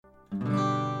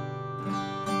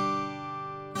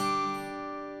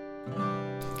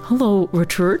Hello,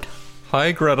 Richard.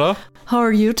 Hi, Greta. How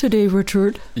are you today,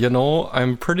 Richard? You know,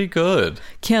 I'm pretty good.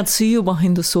 Can't see you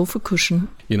behind the sofa cushion.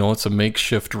 You know, it's a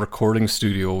makeshift recording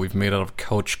studio we've made out of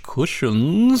couch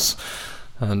cushions.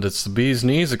 And it's the bee's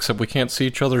knees, except we can't see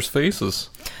each other's faces.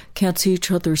 Can't see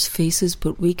each other's faces,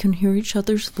 but we can hear each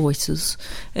other's voices.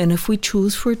 And if we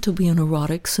choose for it to be an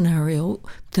erotic scenario,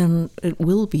 then it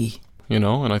will be. You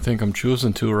know, and I think I'm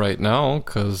choosing to right now,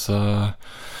 because, fuck,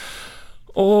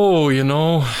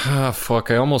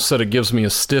 I almost said it gives me a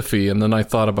stiffy, and then I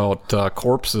thought about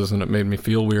corpses, and it made me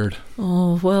feel weird.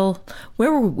 Oh, well,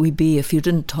 where would we be if you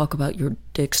didn't talk about your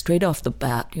dick straight off the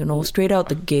bat, straight out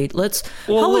the gate?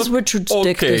 How is Richard's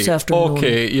dick this afternoon?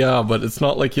 Okay, yeah, but it's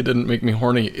not like you didn't make me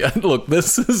horny. Look,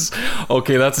 that's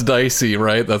dicey,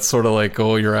 right? That's sort of like,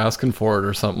 you're asking for it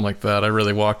or something like that. I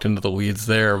really walked into the weeds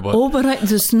there, but... Oh, but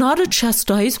it's not a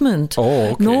chastisement.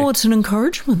 Oh, okay. No, it's an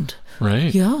encouragement.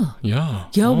 Right. Yeah. Yeah.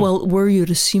 Yeah, well, were you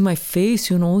to see my face,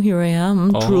 here I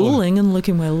am, drooling and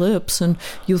licking my lips, and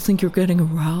you'll think you're getting a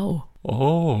row.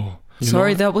 Oh.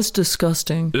 Sorry, that was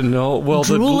disgusting. No, well...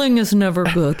 Drooling is never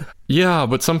good. Yeah,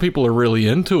 but some people are really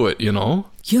into it,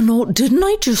 Didn't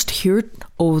I just hear...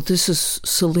 Oh, this is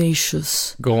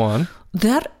salacious. Go on.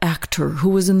 That actor who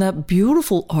was in that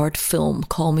beautiful art film,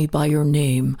 Call Me By Your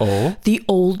Name. Oh? The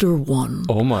older one.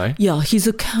 Oh, my. Yeah, he's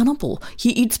a cannibal.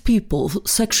 He eats people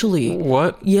sexually.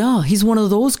 What? Yeah, he's one of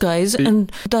those guys,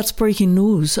 and that's breaking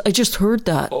news. I just heard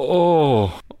that.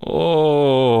 Oh,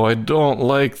 I don't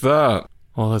like that.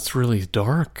 Oh, that's really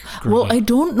dark. Greta. Well, I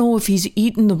don't know if he's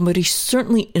eaten them, but he's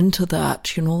certainly into that,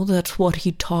 That's what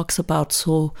he talks about,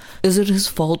 so is it his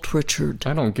fault, Richard?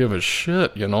 I don't give a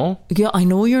shit, Yeah, I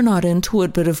know you're not into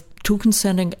it, but if two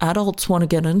consenting adults want to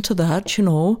get into that,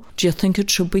 do you think it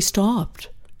should be stopped?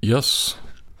 Yes.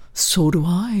 So do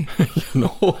I.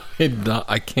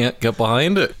 I can't get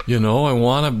behind it. I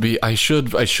want to be... I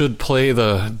should play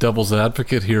the devil's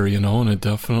advocate here, and it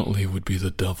definitely would be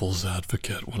the devil's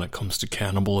advocate when it comes to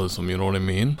cannibalism, you know what I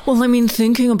mean? Well, I mean,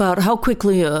 thinking about how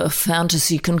quickly a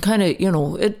fantasy can kind of,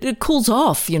 it cools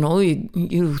off,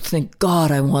 You think,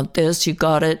 God, I want this, you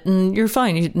got it, and you're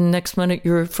fine. Next minute,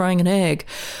 you're frying an egg.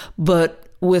 But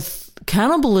with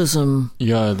cannibalism...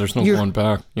 Yeah, there's no going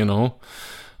back,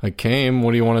 I came,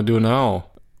 what do you want to do now?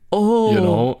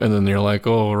 Oh. And then you're like,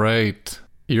 oh, right,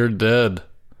 you're dead.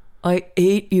 I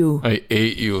ate you,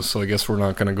 so I guess we're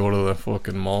not going to go to the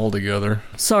fucking mall together.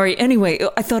 Sorry, anyway,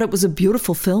 I thought it was a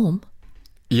beautiful film.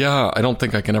 Yeah, I don't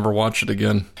think I can ever watch it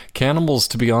again. Cannibals,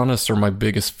 to be honest, are my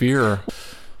biggest fear.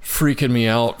 Freaking me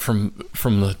out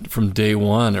from day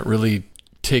one. It really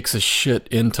takes a shit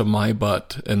into my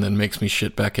butt and then makes me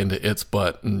shit back into its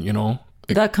butt, and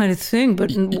that kind of thing,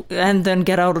 and then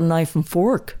get out a knife and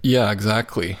fork. Yeah,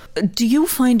 exactly. Do you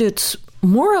find it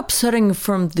more upsetting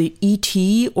from the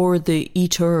E.T. or the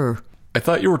eater? I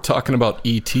thought you were talking about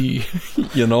E.T.,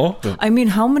 I mean,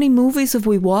 how many movies have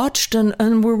we watched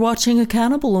and we're watching a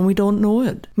cannibal and we don't know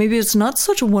it? Maybe it's not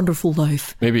such a wonderful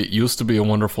life. Maybe it used to be a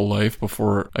wonderful life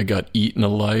before I got eaten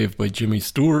alive by Jimmy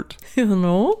Stewart.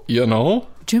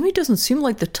 Jimmy doesn't seem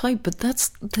like the type, but that's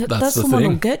the thing. one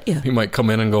who'll get you. He might come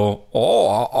in and go,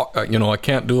 I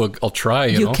can't do it. I'll try.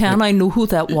 You can. I know who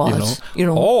that was.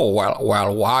 Oh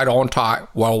well, why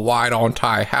don't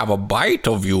I have a bite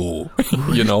of you?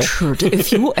 Richard,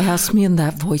 if you ask me in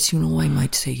that voice, I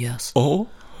might say yes. Oh.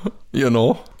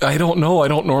 I don't know.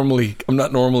 I'm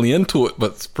not normally into it,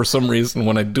 but for some reason,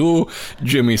 when I do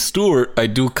Jimmy Stewart, I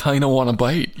do kind of want to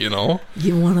bite, You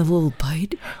want a little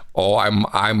bite? Oh,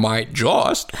 I might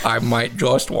just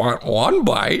want one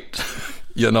bite.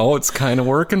 It's kind of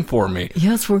working for me.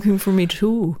 Yeah, it's working for me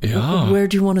too. Yeah. Where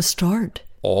do you want to start?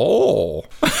 Oh.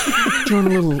 Do you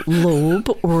want a little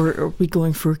lobe, or are we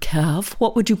going for a calf?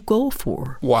 What would you go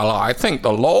for? Well, I think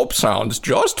the lobe sounds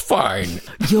just fine.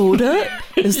 Yoda?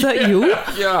 Is that you?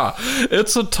 Yeah.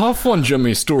 It's a tough one,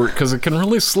 Jimmy Stewart, because it can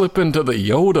really slip into the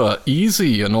Yoda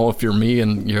easy, if you're me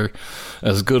and you're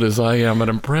as good as I am at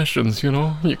impressions,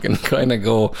 You can kind of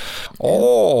go,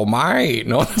 oh, my.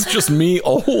 No, it's just me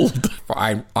old.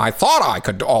 I thought I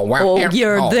could. Oh, well. Oh,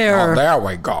 you're there. Oh, there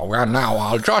we go. Well, now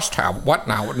I'll just have what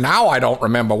now? Now I don't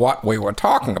remember what we were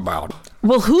talking about.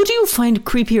 Well, who do you find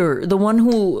creepier? The one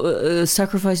who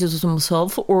sacrifices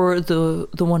himself or the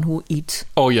one who eats?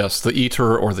 Oh, yes, the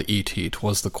eater or the E.T.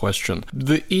 was the question.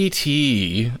 The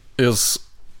E.T. is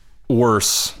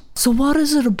worse. So what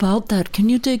is it about that? Can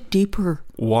you dig deeper?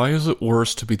 Why is it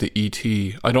worse to be the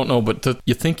E.T.? I don't know, but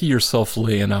you think of yourself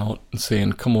laying out and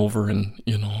saying, come over and,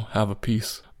 have a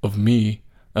piece of me,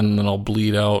 and then I'll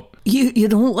bleed out You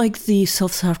don't like the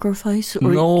self-sacrifice?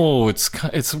 No, it's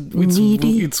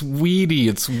needy? It's weedy.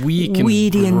 It's weak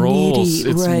Weedy and gross. and needy,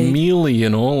 It's right. mealy, you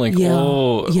know, like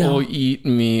Yeah. eat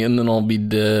me and then I'll be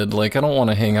dead. Like, I don't want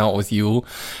to hang out with you.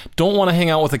 Don't want to hang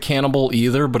out with a cannibal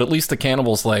either. But at least the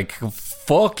cannibal's like,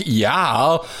 fuck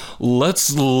yeah,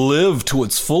 let's live to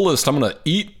its fullest. I'm gonna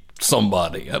eat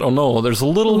somebody. I don't know. There's a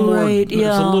little more. Right, There's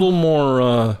yeah. a little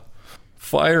more.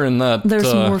 Fire in that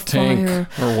There's more tank fire.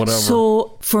 or whatever.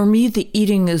 So for me, the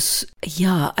eating is,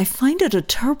 I find it a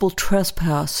terrible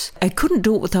trespass. I couldn't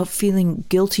do it without feeling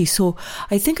guilty. So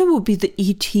I think I would be the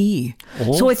ET.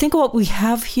 Oh. So I think what we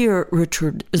have here,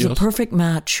 Richard, is a Yes. perfect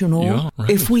match, you know? Yeah, right.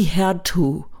 If we had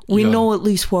to. We Yeah. know at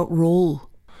least what role.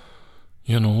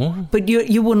 You know? But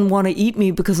you wouldn't want to eat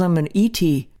me because I'm an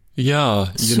ET. Yeah,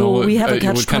 So we have a it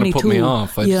would kind of put catch-22. me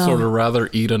off. I'd Yeah. sort of rather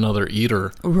eat another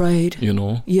eater, Right. you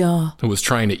know, Yeah. who was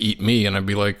trying to eat me, and I'd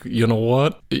be like, you know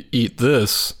what? Eat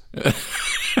this.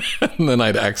 And then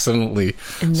I'd accidentally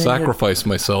sacrifice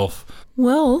myself.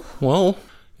 Well, Well,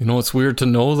 you know, it's weird to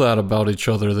know that about each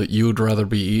other, that you'd rather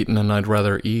be eaten and I'd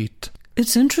rather eat.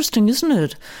 it's interesting, isn't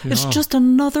it? It's just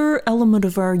another element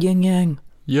of our yin-yang.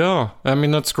 Yeah, I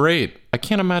mean, that's great. I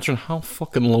can't imagine how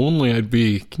fucking lonely I'd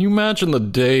be. Can you imagine the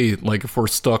day, like, if we're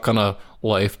stuck on a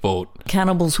lifeboat?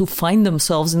 Cannibals who find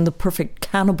themselves in the perfect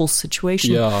cannibal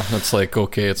situation. Yeah, it's like,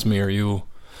 okay, it's me or you.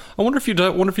 I wonder if you'd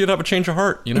have a change of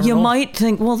heart. You never You know. might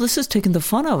think, well, this is taking the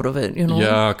fun out of it, you know?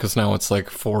 Yeah, because now it's like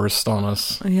forced on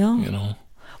us. Yeah. You know.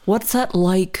 What's that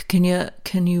like? Can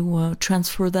you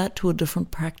transfer that to a different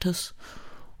practice?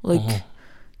 Like,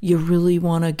 you really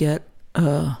want to get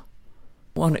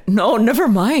No, never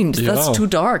mind. Yeah. That's too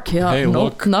dark. Yeah, Hey, nope,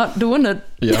 look. not doing it.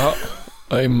 Yeah,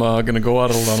 I'm gonna go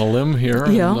out on a limb here.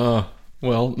 Yeah. And,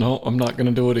 well, no, I'm not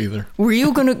gonna do it either. Were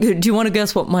you gonna? Do you want to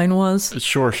guess what mine was?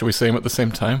 Sure. Should we say them at the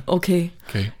same time? Okay,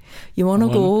 Okay. you want to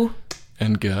go?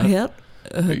 And get. Yep.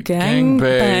 Gang Gang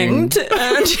banged. banged.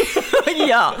 And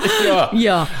yeah.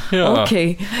 Yeah.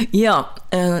 Okay. Yeah.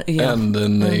 Yeah. And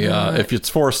then if it's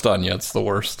forced on you, it's the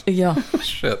worst. Yeah.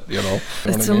 Shit, you know. You know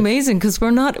It's what I mean? amazing because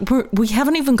we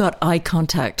haven't even got eye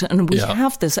contact, and we Yeah.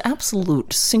 have this absolute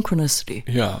synchronicity.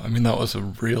 Yeah, I mean, that was a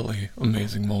really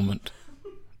amazing moment.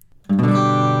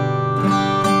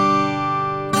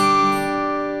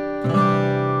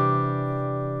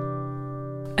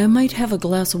 I might have a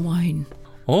glass of wine.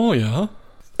 Oh, yeah?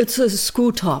 It's a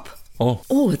screw top. Oh,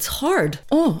 Oh, it's hard.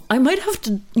 Oh, I might have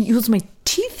to use my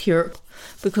teeth here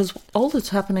because all that's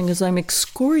happening is I'm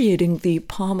excoriating the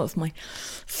palm of my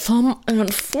thumb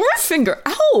and forefinger.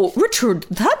 Ow, Richard,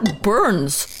 that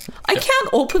burns. I can't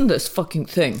open this fucking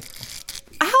thing.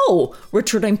 Ow,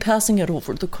 Richard, I'm passing it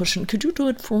over the cushion. Could you do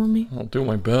it for me? I'll do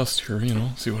my best here, you know,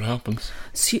 see what happens.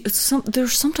 See,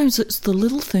 sometimes it's the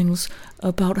little things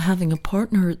about having a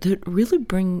partner that really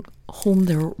bring home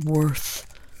their worth.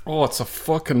 Oh, it's a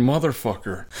fucking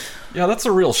motherfucker. Yeah, that's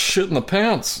a real shit in the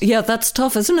pants. Yeah, that's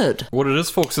tough, isn't it? What it is,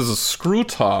 folks, is a screw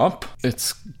top.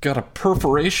 It's got a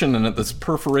perforation in it that's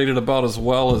perforated about as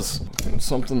well as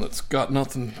something that's got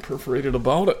nothing perforated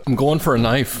about it. I'm going for a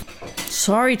knife.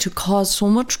 Sorry to cause so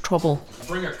much trouble.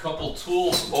 Bring a couple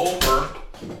tools over.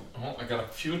 Oh, I got a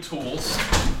few tools.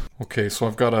 Okay, so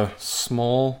I've got a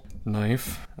small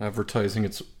knife advertising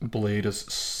its blade as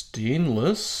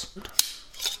stainless.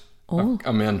 Oh,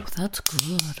 I'm in. that's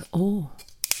good. Oh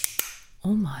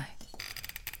my.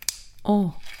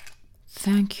 Oh,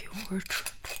 thank you, Richard.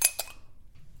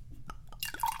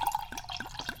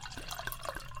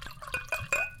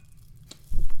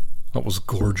 That was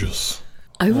gorgeous.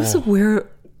 I was aware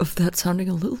of that sounding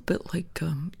a little bit like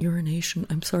urination.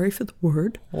 I'm sorry for the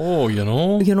word. Oh, you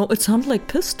know, You know, it sounded like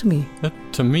piss to me.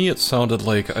 to me it sounded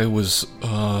like I was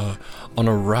on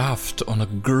a raft on a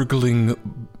burgling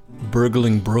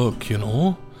brook, you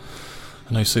know?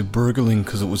 And I say burgling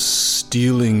because it was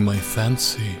stealing my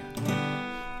fancy.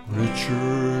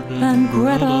 Richard And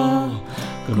Greta,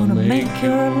 gonna make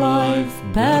your life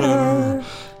better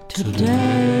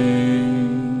today.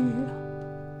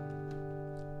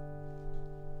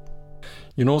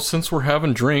 You know, since we're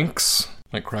having drinks,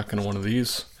 I might crack into one of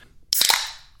these.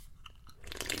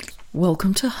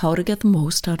 Welcome to How to Get the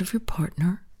Most Out of Your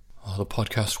Partner. The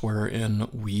podcast wherein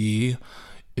we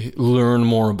learn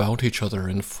more about each other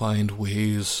and find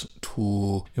ways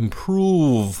to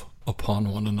improve upon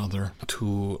one another,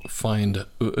 to find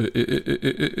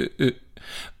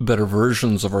better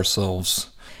versions of ourselves.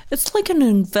 It's like an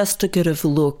investigative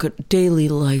look at daily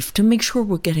life to make sure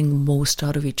we're getting the most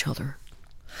out of each other.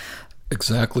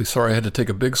 Exactly. Sorry, I had to take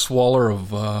a big swaller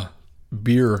of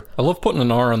Beer. I love putting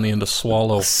an R on the end of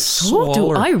swallow. So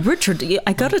do I, Richard.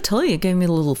 I gotta tell you, it gave me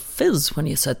a little fizz when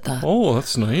you said that. Oh,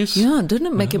 that's nice. Yeah, didn't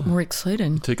it make it more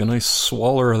exciting? Take a nice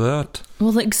swaller of that.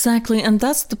 Well, exactly, and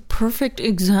that's the perfect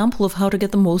example of how to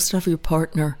get the most out of your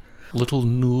partner. Little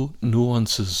new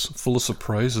nuances, full of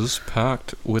surprises,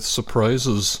 packed with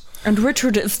surprises. And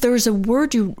Richard, if there's a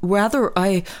word you'd rather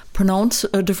I pronounce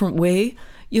a different way,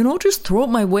 just throw it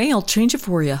my way, I'll change it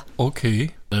for you.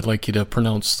 Okay. I'd like you to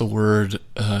pronounce the word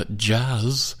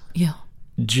jazz. Yeah.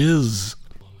 Jizz.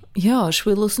 Yeah, should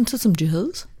we listen to some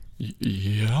jizz?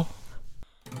 Yeah.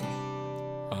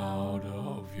 Out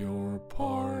of your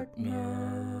partner.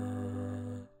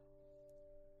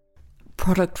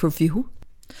 Product review.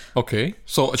 Okay,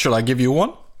 so should I give you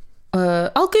one?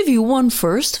 I'll give you one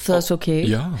first, if that's okay.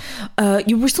 Yeah.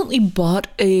 You recently bought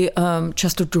a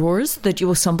chest of drawers that you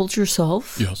assembled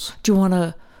yourself. Yes. Do you want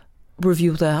to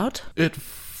review that? It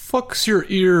fucks your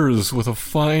ears with a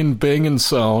fine banging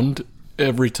sound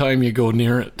every time you go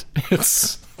near it.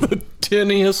 It's the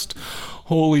tinniest.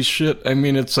 Holy shit. I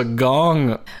mean, it's a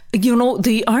gong.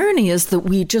 The irony is that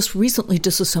we just recently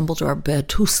disassembled our bed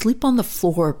to sleep on the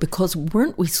floor because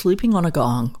weren't we sleeping on a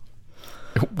gong?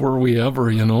 Were we ever,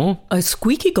 A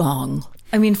squeaky gong.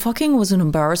 I mean, fucking was an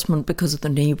embarrassment because of the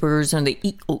neighbors and the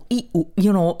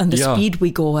and the speed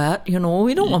we go at,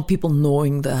 We don't want people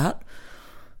knowing that.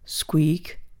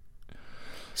 Squeak.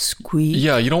 Squeak.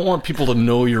 Yeah, you don't want people to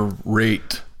know your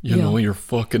rate, your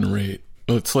fucking rate.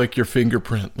 It's like your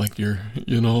fingerprint, like your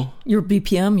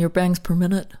BPM, your bangs per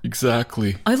minute.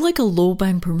 Exactly. I like a low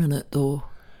bang per minute, though.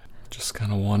 Just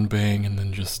kind of one bang and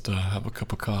then just have a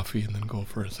cup of coffee and then go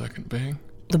for a second bang.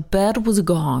 The bed was a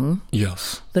gong.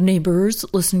 Yes. The neighbors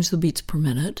listening to the beats per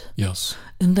minute. Yes.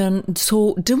 And then,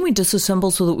 so didn't we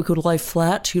disassemble so that we could lie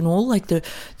flat, like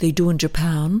they do in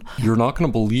Japan? You're not going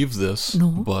to believe this, no.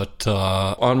 But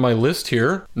on my list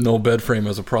here, no bed frame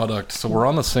as a product. So we're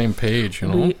on the same page,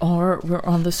 We are. We're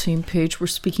on the same page. We're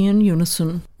speaking in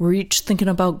unison. We're each thinking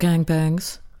about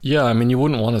gangbangs. Yeah, I mean, you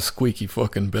wouldn't want a squeaky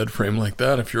fucking bed frame like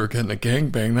that if you were getting a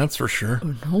gangbang, that's for sure.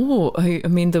 No, I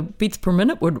mean, the beats per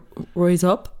minute would rise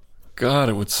up. God,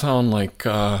 it would sound like,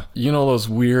 those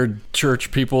weird church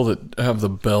people that have the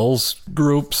bells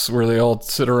groups where they all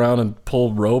sit around and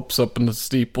pull ropes up in the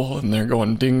steeple and they're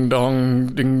going ding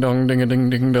dong, ding dong, ding a ding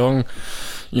ding dong.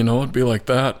 It'd be like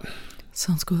that.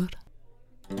 Sounds good.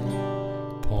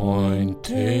 Point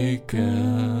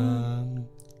taken.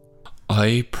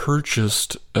 I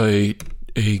purchased a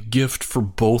gift for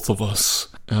both of us,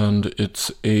 and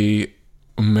it's a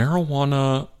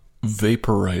marijuana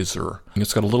vaporizer.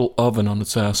 It's got a little oven on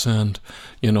its ass end,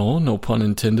 no pun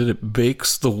intended. It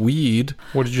bakes the weed.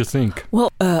 What did you think?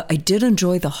 Well, I did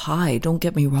enjoy the high, don't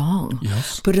get me wrong.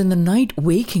 Yes. But in the night,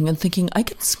 waking and thinking, I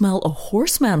can smell a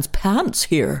horseman's pants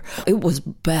here. It was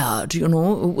bad, It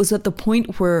was at the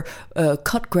point where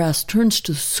cut grass turns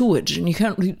to sewage and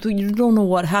you don't know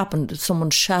what happened. Someone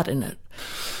shat in it.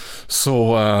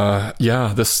 So,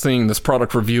 this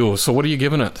product review. So what are you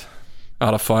giving it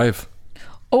out of 5?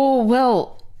 Oh,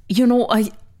 well,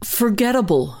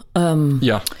 forgettable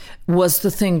was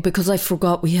the thing because I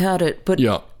forgot we had it. But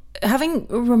having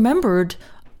remembered,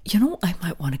 I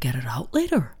might want to get it out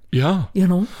later. Yeah.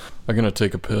 I'm going to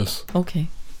take a piss. Okay.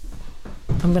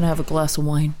 I'm going to have a glass of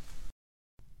wine.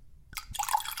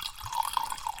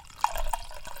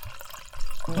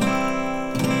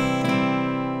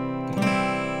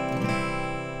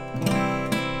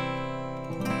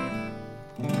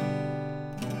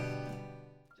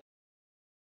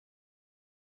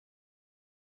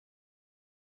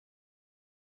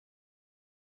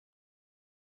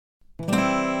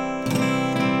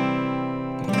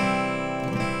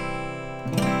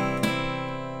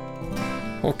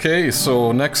 Okay,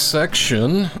 so next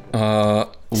section.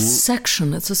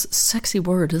 Section. It's a sexy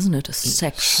word, isn't it? A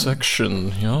section.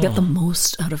 Section, yeah. Get the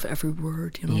most out of every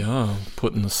word, Yeah,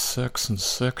 putting the sex in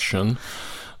section.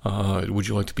 Would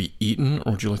you like to be eaten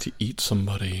or would you like to eat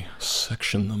somebody?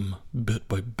 Section them bit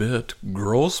by bit,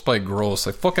 gross by gross.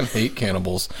 I fucking hate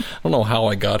cannibals. I don't know how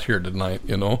I got here tonight,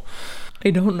 I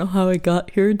don't know how I got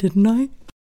here, didn't I?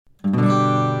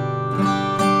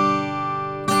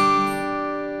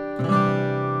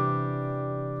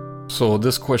 So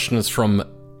this question is from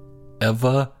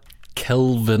Eva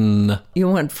Kelvin. You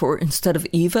went for, instead of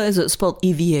Eva, is it spelled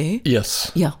EVA?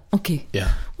 Yes. Yeah, okay.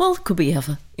 Yeah. Well, it could be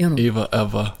Eva.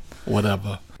 Eva,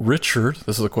 whatever. Richard,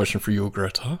 this is a question for you,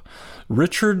 Greta.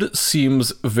 Richard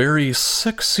seems very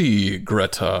sexy,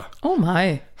 Greta. Oh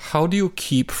my. How do you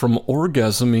keep from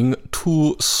orgasming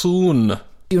too soon?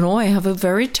 I have a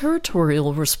very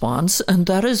territorial response, and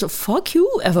that is, fuck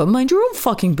you, Eva, mind your own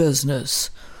fucking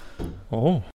business.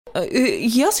 Oh.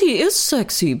 Yes, he is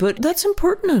sexy, but that's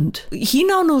impertinent. He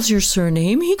now knows your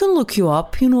surname. He can look you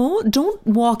up, you know. Don't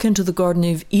walk into the Garden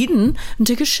of Eden and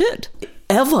take a shit.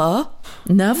 Ever.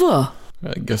 Never.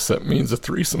 I guess that means a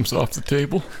threesome's off the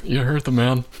table. You heard the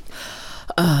man.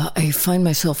 I find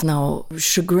myself now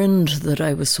chagrined that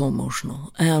I was so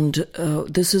emotional. And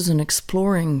this is an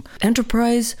exploring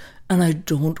enterprise, and I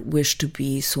don't wish to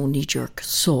be so knee-jerk.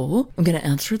 So I'm going to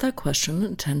answer that question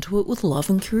and tend to it with love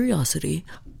and curiosity.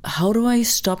 How do I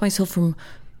stop myself from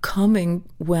coming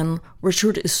when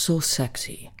Richard is so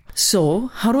sexy? So,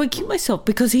 how do I keep myself?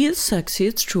 Because he is sexy,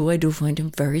 it's true. I do find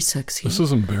him very sexy. This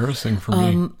is embarrassing for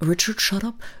me. Richard, shut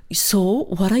up. So,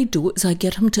 what I do is I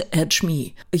get him to edge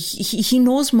me. He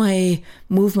knows my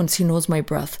movements, he knows my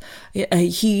breath.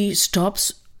 He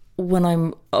stops when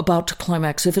I'm about to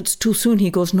climax. If it's too soon,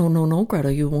 he goes, no,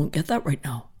 Greta, you won't get that right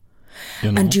now.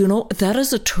 You know? And you know, that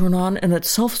is a turn on in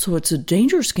itself, so it's a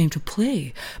dangerous game to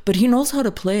play. But he knows how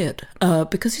to play it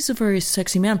because he's a very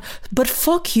sexy man. But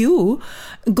fuck you,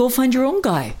 go find your own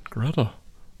guy. Greta,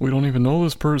 we don't even know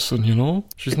this person, you know?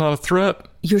 She's not a threat.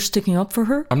 You're sticking up for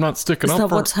her? I'm not sticking up for her. Is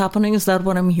that what's happening? Is that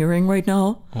what I'm hearing right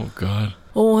now? Oh, God.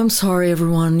 Oh, I'm sorry,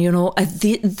 everyone. You know,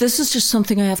 this is just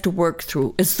something I have to work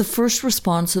through. It's the first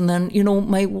response, and then, you know,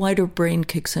 my wider brain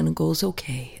kicks in and goes,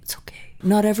 okay, it's okay.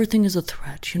 Not everything is a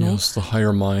threat, you know? Yes, the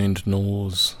higher mind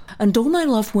knows. And don't I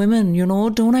love women, you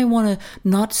know? Don't I want to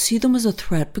not see them as a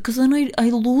threat? Because then I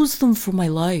lose them for my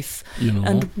life. You know?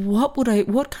 And what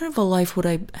kind of a life would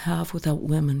I have without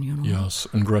women, you know? Yes,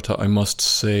 and Greta, I must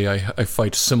say, I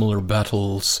fight similar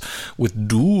battles with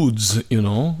dudes, you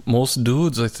know? Most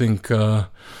dudes, I think,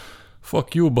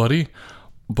 fuck you, buddy.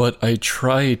 But I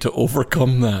try to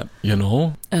overcome that, you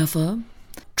know? Eva,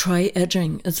 try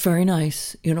edging. It's very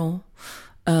nice, you know?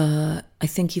 I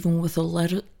think even with a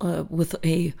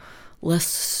less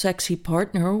sexy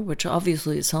partner, which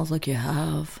obviously it sounds like you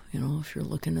have, you know, if you're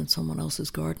looking in someone else's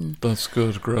garden. That's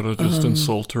good, Greta. Just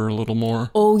insult her a little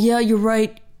more. Oh, yeah, you're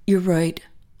right. You're right.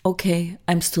 Okay,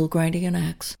 I'm still grinding an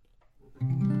axe.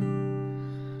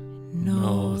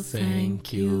 No,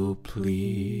 thank you,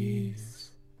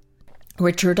 please.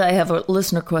 Richard, I have a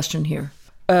listener question here.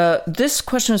 This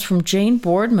question is from Jane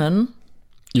Boardman.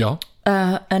 Yeah.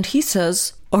 And he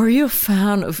says, are you a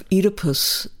fan of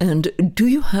Oedipus? And do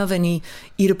you have any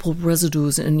Oedipal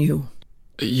residues in you?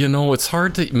 You know, it's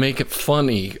hard to make it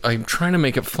funny. I'm trying to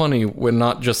make it funny when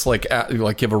not just like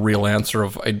give a real answer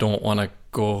of I don't want to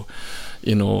go,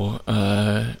 you know...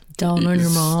 down on your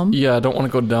mom? Yeah, I don't want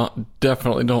to go down.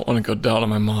 Definitely don't want to go down on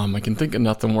my mom. I can think of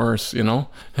nothing worse, you know?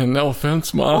 And no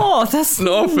offense, Ma. Oh, that's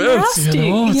no offense, nasty. You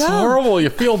know? It's horrible.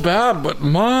 You feel bad, but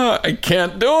Ma, I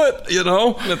can't do it, you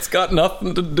know? It's got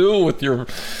nothing to do with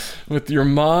your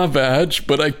Ma badge,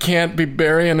 but I can't be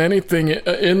burying anything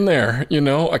in there, you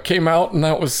know? I came out and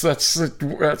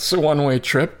that's a one-way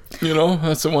trip, you know?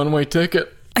 That's a one-way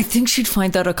ticket. I think she'd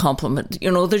find that a compliment, you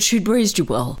know, that she'd raised you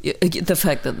well. The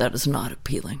fact that is not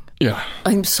appealing. Yeah.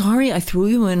 I'm sorry I threw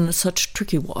you in such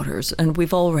tricky waters, and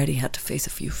we've already had to face a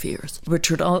few fears.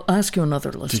 Richard, I'll ask you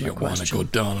another listener question. Do you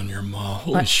want to go down on your ma?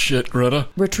 Holy shit, Greta.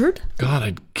 Richard? God,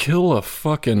 I'd kill a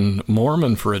fucking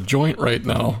Mormon for a joint right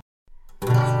now.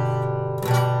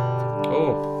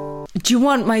 Do you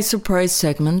want my surprise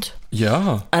segment?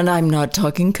 Yeah. And I'm not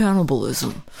talking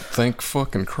cannibalism. Thank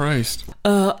fucking Christ.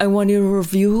 I want you to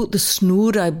review the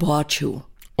snood I bought you.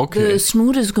 Okay. The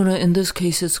snood is in this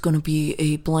case, it's gonna be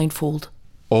a blindfold.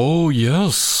 Oh,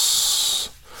 yes.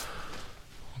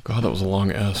 Oh, God, that was a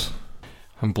long S.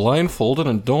 I'm blindfolded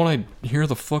and don't I hear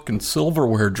the fucking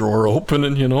silverware drawer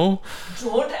opening, you know?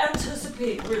 Don't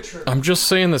anticipate, Richard. I'm just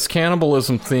saying this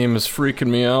cannibalism theme is freaking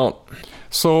me out.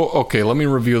 So, okay, let me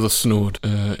review the snood.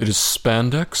 It is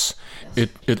spandex.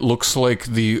 It looks like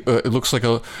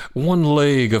a one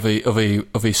leg of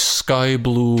a sky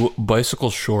blue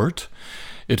bicycle short.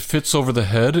 It fits over the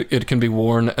head. It can be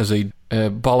worn as a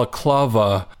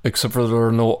balaclava, except for there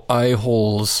are no eye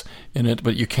holes in it,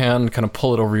 but you can kind of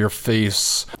pull it over your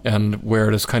face and wear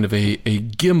it as kind of a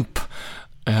gimp.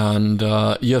 And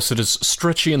yes, it is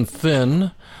stretchy and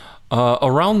thin.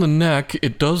 Around the neck,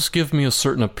 it does give me a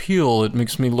certain appeal. It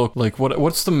makes me look like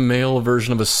what's the male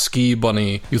version of a ski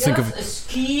bunny? You think of a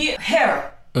ski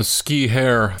hare. A ski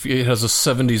hare. It has a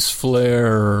 70s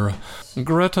flair.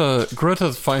 Greta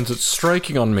finds it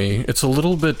striking on me. It's a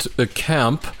little bit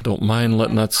camp. Don't mind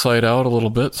letting that side out a little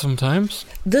bit sometimes.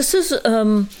 This is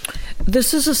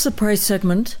a surprise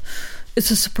segment. It's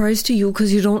a surprise to you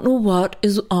because you don't know what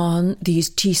is on these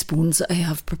teaspoons I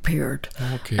have prepared.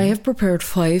 Okay. I have prepared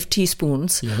 5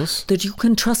 teaspoons that you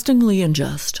can trustingly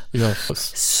ingest. Yes.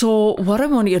 So what I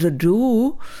want you to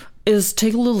do is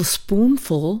take a little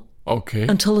spoonful Okay.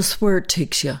 and tell us where it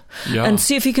takes you. Yeah. And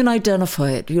see if you can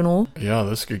identify it, you know? Yeah,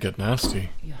 this could get nasty.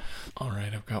 Yeah. All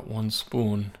right, I've got 1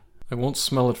 spoon. I won't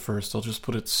smell it first. I'll just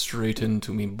put it straight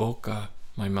into me boca,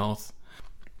 my mouth.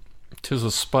 'Tis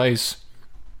a spice.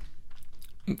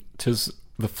 'Tis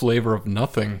the flavor of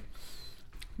nothing.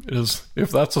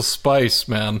 If that's a spice,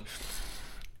 man,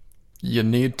 you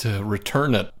need to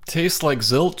return it. Tastes like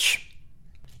zilch.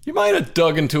 You might have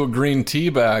dug into a green tea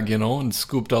bag, you know, and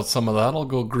scooped out some of that. I'll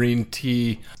go green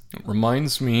tea. It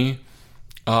reminds me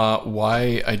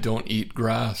why I don't eat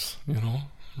grass, you know.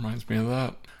 Reminds me of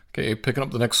that. Okay, picking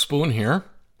up the next spoon here.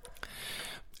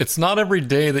 It's not every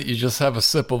day that you just have a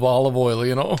sip of olive oil,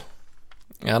 you know.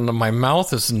 And my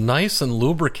mouth is nice and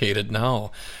lubricated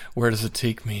now. Where does it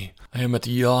take me? I am at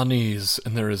Yanni's,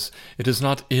 and it is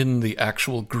not in the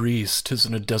actual Greece. 'Tis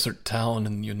in a desert town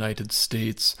in the United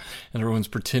States, and everyone's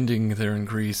pretending they're in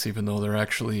Greece, even though they're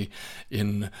actually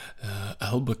in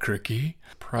Albuquerque.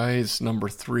 Prize number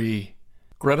 3.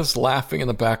 Greta's laughing in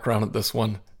the background at this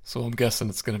one, so I'm guessing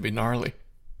it's going to be gnarly.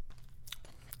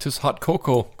 'Tis hot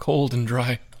cocoa, cold and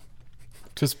dry.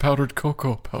 'Tis powdered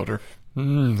cocoa powder.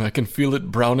 I can feel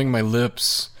it browning my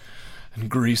lips and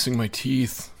greasing my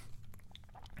teeth.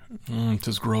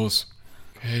 'Tis gross.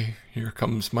 Okay, here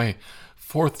comes my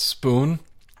 4th spoon.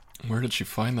 Where did she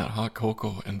find that hot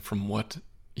cocoa, and from what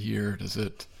year does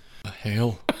it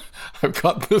hail? I've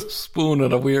got this spoon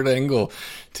at a weird angle.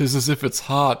 'Tis as if it's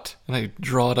hot, and I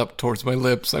draw it up towards my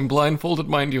lips. I'm blindfolded,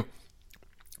 mind you.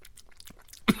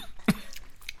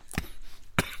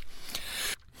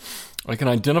 I can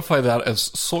identify that as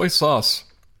soy sauce.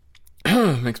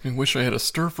 Makes me wish I had a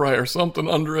stir fry or something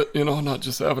under it, you know, not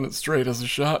just having it straight as a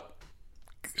shot.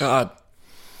 God.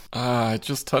 I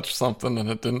just touched something and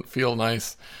it didn't feel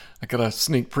nice. I got a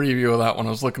sneak preview of that when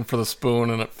I was looking for the spoon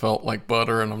and it felt like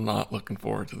butter, and I'm not looking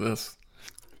forward to this.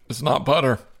 It's not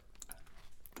butter.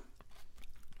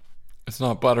 It's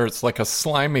not butter. It's like a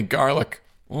slimy garlic.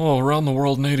 Oh, around the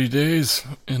world in 80 days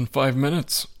in 5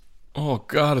 minutes. Oh,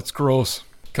 God, it's gross.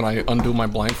 Can I undo my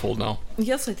blindfold now?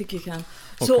 Yes, I think you can.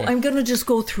 So Okay. I'm going to just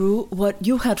go through what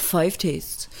you had 5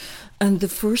 tastes. And the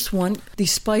first one, the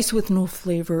spice with no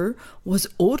flavor, was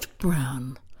oat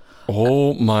bran.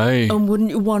 Oh, my. And wouldn't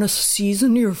you want to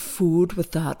season your food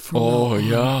with that from now Oh, on?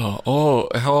 yeah. Oh,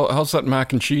 how's that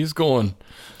mac and cheese going?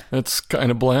 It's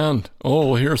kind of bland.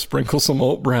 Oh, here, sprinkle some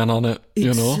oat bran on it,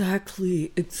 you know?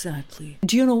 Exactly.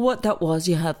 Do you know what that was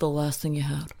you had the last thing you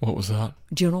had? What was that?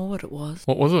 Do you know what it was?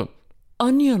 What was it?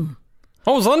 Onion.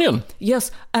 Oh, it was onion.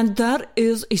 Yes, and that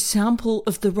is a sample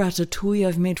of the ratatouille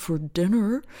I've made for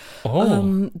dinner.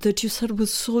 Oh. That you said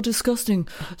was so disgusting.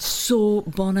 So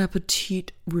bon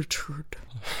appetit, Richard.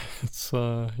 It's,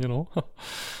 you know,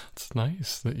 it's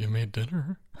nice that you made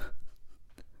dinner.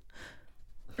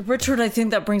 Richard, I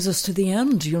think that brings us to the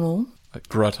end, you know.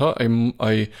 Greta,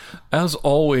 I, as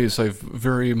always, I've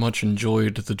very much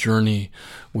enjoyed the journey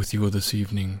with you this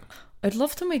evening. I'd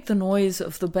love to make the noise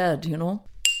of the bed, you know.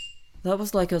 That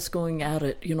was like us going at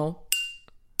it, you know.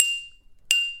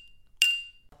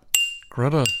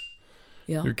 Greta,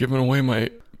 Yeah. you're giving away my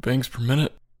bangs per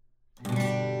minute.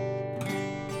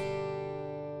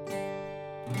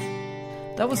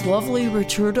 That was lovely,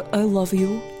 Richard. I love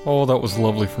you. Oh, that was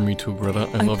lovely for me too, Greta.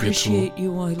 I love you too. appreciate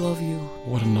you. I love you.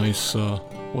 What a nice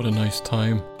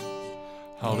time.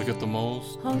 How to get the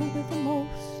most? How to get the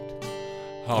most?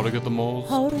 How to get the most?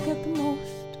 How to get the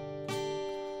most?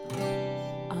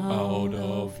 Out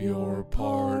of your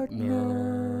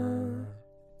partner.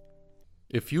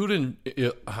 If you didn't...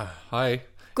 hi.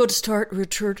 Good start,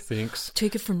 Richard. Thanks.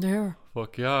 Take it from there.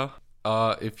 Fuck yeah.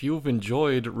 If you've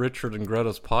enjoyed Richard and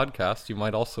Greta's podcast, you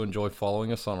might also enjoy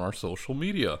following us on our social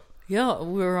media. Yeah,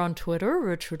 we're on Twitter,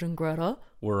 Richard and Greta.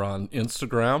 We're on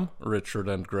Instagram, Richard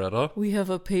and Greta. We have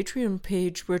a Patreon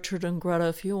page, Richard and Greta.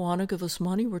 If you want to give us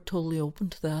money, we're totally open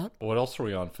to that. What else are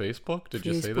we on? Facebook? Did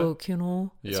you say that? Facebook, you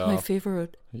know. It's Yeah. my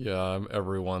favorite. Yeah,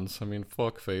 everyone's. I mean,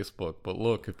 fuck Facebook. But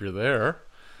look, if you're there,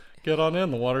 get on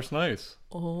in. The water's nice.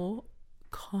 Oh,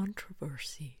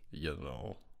 controversy. You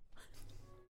know.